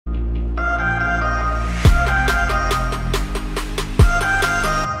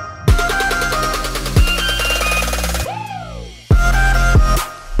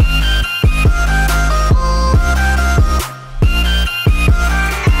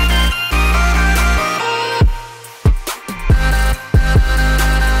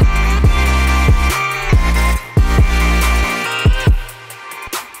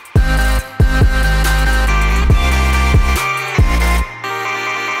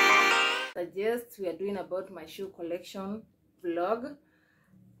suggest we are doing about my shoe collection vlog.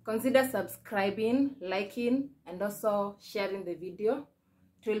 Consider subscribing, liking, and also sharing the video.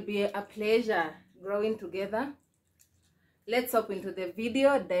 It will be a pleasure growing together. Let's hop into the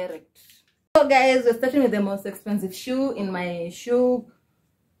video direct. So guys, we're starting with the most expensive shoe in my shoe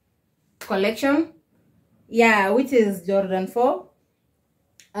collection, which is Jordan 4,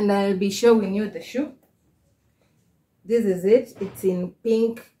 and I'll be showing you the shoe. This is it. It's in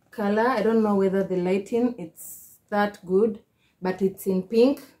pink color. I don't know whether the lighting it's that good, but it's in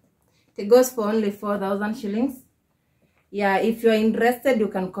pink. It goes for only 4,000 shillings. If you're interested, you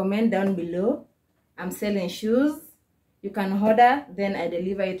can comment down below. I'm selling shoes. You can order, then I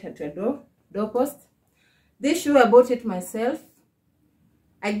deliver it at your doorpost. This shoe, I bought it myself.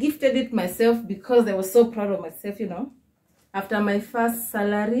 I gifted it myself because I was so proud of myself, after my first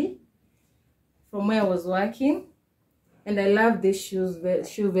salary from where I was working. And I love this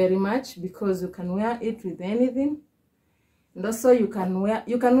shoe very much because you can wear it with anything. And also you can wear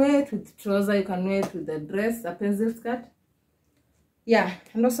it with trouser, you can wear it with a dress, a pencil skirt.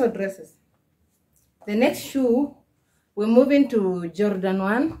 And also dresses. The next shoe, we're moving to Jordan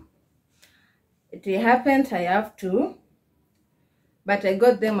 1. It happened I have two, but I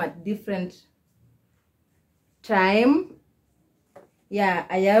got them at different time.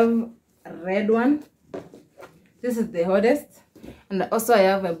 I have a red one. This is the hottest, and also I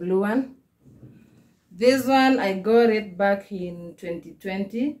have a blue one. This one I got it back in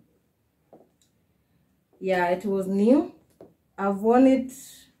 2020. It was new. I've worn it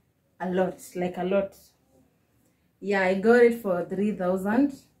a lot, like a lot. I got it for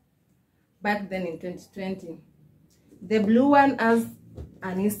 3,000 back then in 2020. The blue one has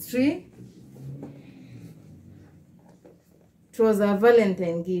an history. It was a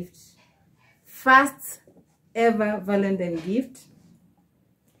Valentine gift, first ever Valentine gift,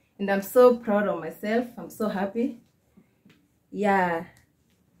 and I'm so proud of myself. I'm so happy.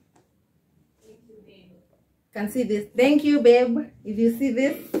 Can see this. Thank you, babe, if you see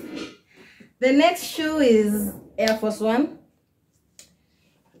this. The next shoe is Air Force 1.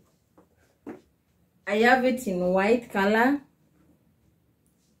 I have it in white color.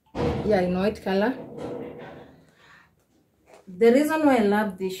 In white color. The reason why I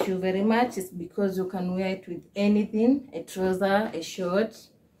love this shoe very much is because you can wear it with anything. A trouser, a short,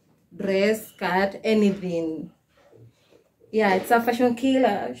 dress, skirt, anything. It's a fashion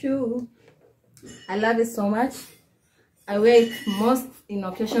killer shoe. I love it so much. I wear it most in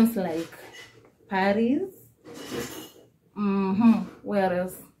occasions like Paris. Where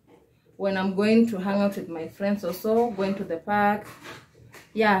else? When I'm going to hang out with my friends, also going to the park.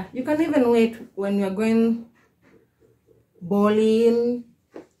 You can even wear it when you're going bowling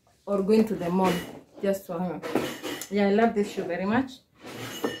or going to the mall just to hang out. I love this shoe very much.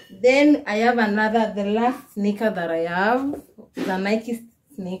 Then I have the last sneaker that I have, the Nike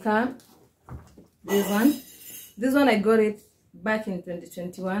sneaker. This one I got it back in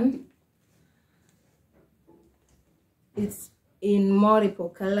 2021. It's in multiple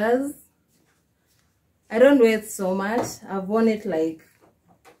colors. I don't wear it so much. I've worn it like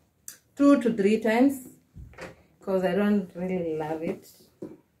 2 to 3 times because I don't really love it,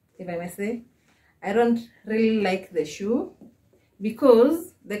 if I may say. I don't really like the shoe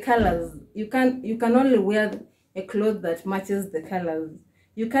because the colors, you can only wear a cloth that matches the colors.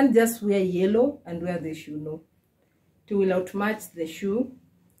 You can't just wear yellow and wear the shoe, no. It will outmatch the shoe.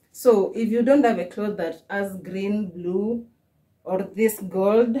 So if you don't have a cloth that has green, blue, or this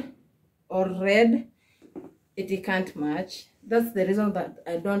gold or red, it can't match. That's the reason that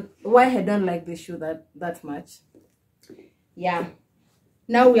I don't like the shoe that much.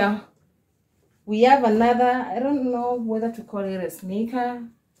 Now we have another, I don't know whether to call it a sneaker,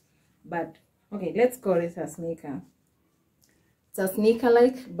 but okay, let's call it a sneaker. It's a sneaker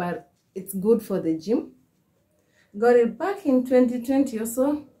like, but it's good for the gym. Got it back in 2020 or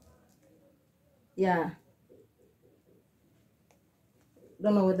so.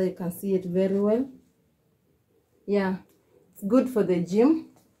 Don't know whether you can see it very well. It's good for the gym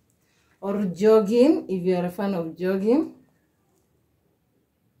or jogging if you're a fan of jogging.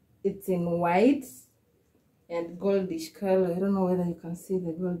 It's in white and goldish color. I don't know whether you can see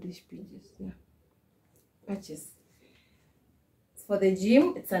the goldish patches. For the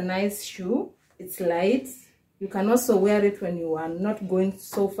gym, it's a nice shoe. It's light. You can also wear it when you are not going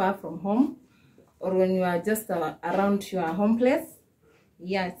so far from home or when you are just around your home place.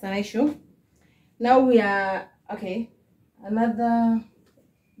 It's a nice shoe. Now we are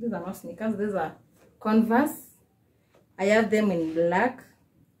these are not sneakers, these are Converse. I have them in black.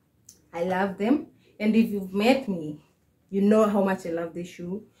 I love them, and if you've met me You know how much I love this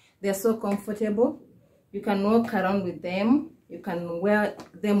shoe. They're so comfortable. You can walk around with them. You can wear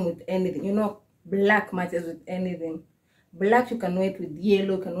them with anything. You know, black matches with anything. Black, you can wear it with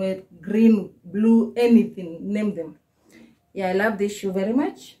yellow, you can wear it green, blue, anything, name them. Yeah, I love this shoe very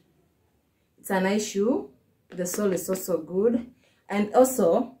much. It's a nice shoe. The sole is also good. And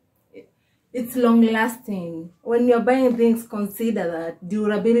also, it's long lasting. When you're buying things, consider that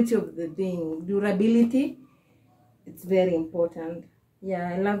durability of the thing. Durability, it's very important.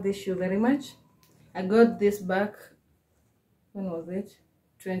 Yeah, I love this shoe very much. I got this back, when was it?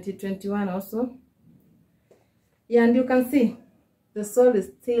 2021 also. Yeah, and you can see the sole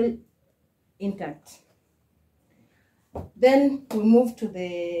is still intact. Then we move to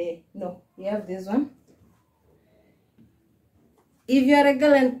the, no, we have this one. If you're a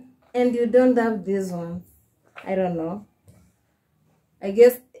girl and you don't have this one, I don't know. I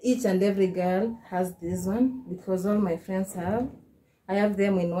guess each and every girl has this one because all my friends have. I have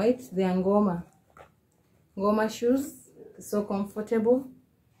them in white. They are Ngoma shoes. So comfortable.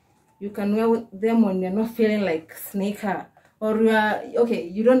 You can wear them when you're not feeling like sneaker, or you are okay,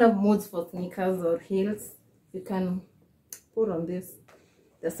 you don't have moods for sneakers or heels. You can put on this.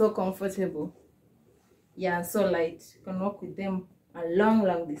 They're so comfortable. Yeah, so light. You can walk with them a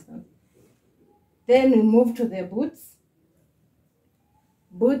long distance. Then we move to the boots.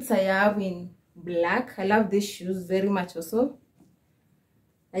 Boots I have in black. I love these shoes very much also.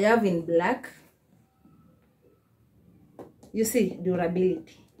 I have in black. You see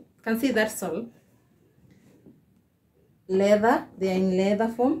durability. You can see that sole. Leather. They are in leather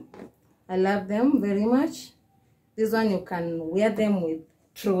form. I love them very much. This one you can wear them with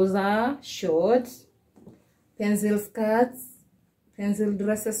trouser, shorts, pencil skirts, pencil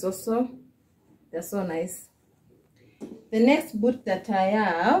dresses also. They're so nice. The next boot that I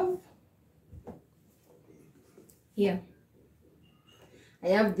have here, I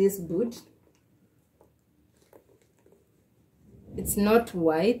have this boot. It's not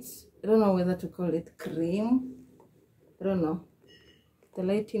white. I don't know whether to call it cream. I don't know. The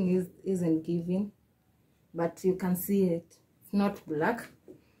lighting isn't giving, but you can see it. It's not black,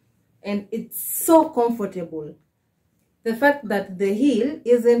 and it's so comfortable. The fact that the heel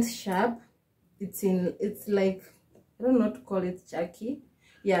isn't sharp, it's like, I don't know what to call it, chunky.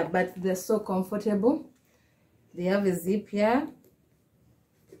 Yeah, but they're so comfortable. They have a zip here.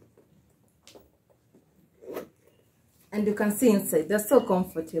 And you can see inside, they're so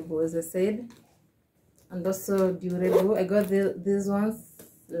comfortable, as I said, and also durable. I got these ones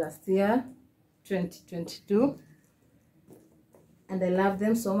last year, 2022, and I love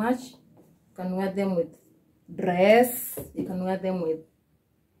them so much. You can wear them with dress, you can wear them with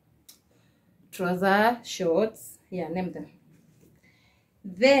trouser, shorts, yeah, name them.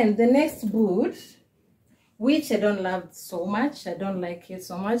 Then the next boot, which I don't love so much, I don't like it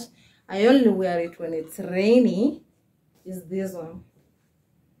so much, I only wear it when it's rainy, is this one.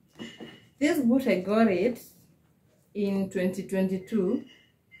 This boot, I got it in 2022.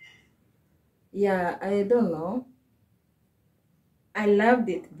 Yeah, I don't know, I loved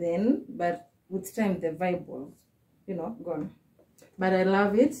it then, but with time the vibe was, you know, gone. But I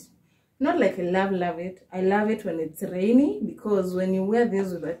love it. Not like I love it. I love it when it's rainy, because when you wear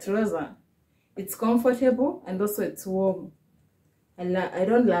this with a trouser, it's comfortable and also it's warm. I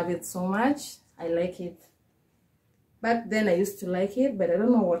don't love it so much. I like it. Back then I used to like it, but I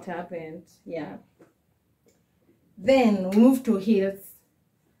don't know what happened. Yeah. Then we move to heels.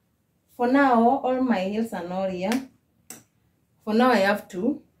 For now, all my heels are not here. For now I have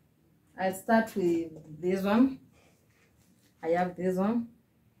two. I'll start with this one. I have this one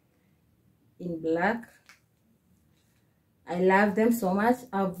in black. I love them so much.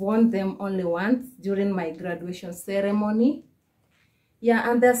 I've worn them only once during my graduation ceremony.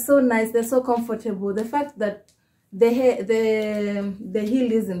 Yeah, and they're so nice. They're so comfortable. The fact that the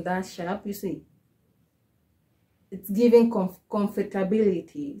heel isn't that sharp, you see, it's giving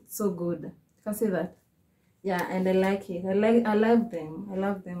comfortability. It's so good. You can see that. Yeah, and I like it. I love them. I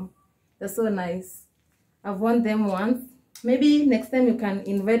love them. They're so nice. I've worn them once. Maybe next time you can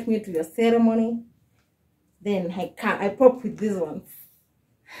invite me to your ceremony. Then I pop with these ones.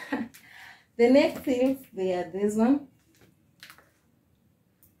 The next heels, they are this one.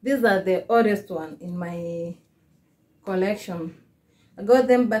 These are the oldest one in my collection. I got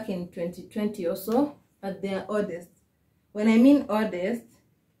them back in 2020 also, but they are oldest. When I mean oldest,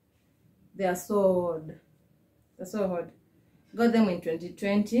 they are so old. They're so old. Got them in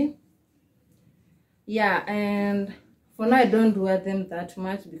 2020. Yeah, and for now I don't wear them that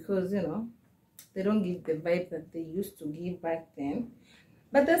much because, you know, they don't give the vibe that they used to give back then.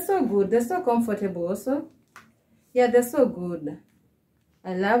 But they're so good. They're so comfortable also. Yeah, they're so good.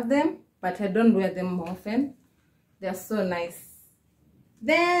 I love them, but I don't wear them often. They're so nice.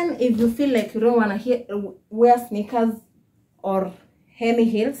 Then if you feel like you don't want to wear sneakers or any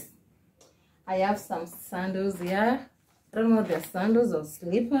heels, I have some sandals here. I don't know if they're sandals or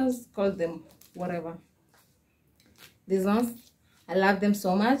slippers, call them whatever. These ones, I love them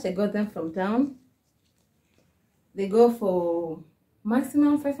so much. I got them from town. They go for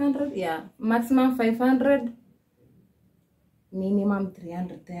maximum 500. Yeah, maximum 500, minimum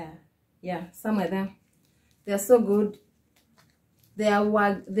 300 there. Yeah, somewhere there. They're so good.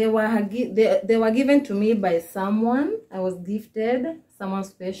 They were given to me by someone. I was gifted, someone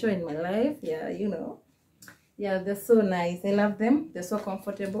special in my life. Yeah, you know. Yeah, they're so nice. I love them. They're so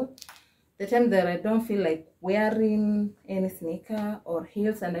comfortable. The time that I don't feel like wearing any sneaker or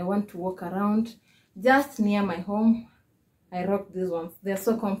heels and I want to walk around just near my home, I rock these ones. They're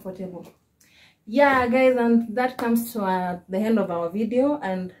so comfortable. Yeah, guys, and that comes to the end of our video,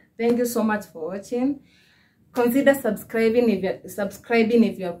 and thank you so much for watching. Consider subscribing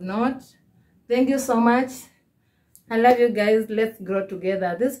if you have not. Thank you so much. I love you guys. Let's grow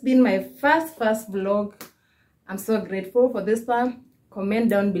together. This has been my first vlog. I'm so grateful for this one. Comment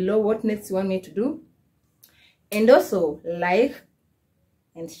down below what next you want me to do, and also like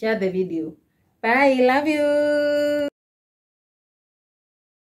and share the video. Bye. Love you.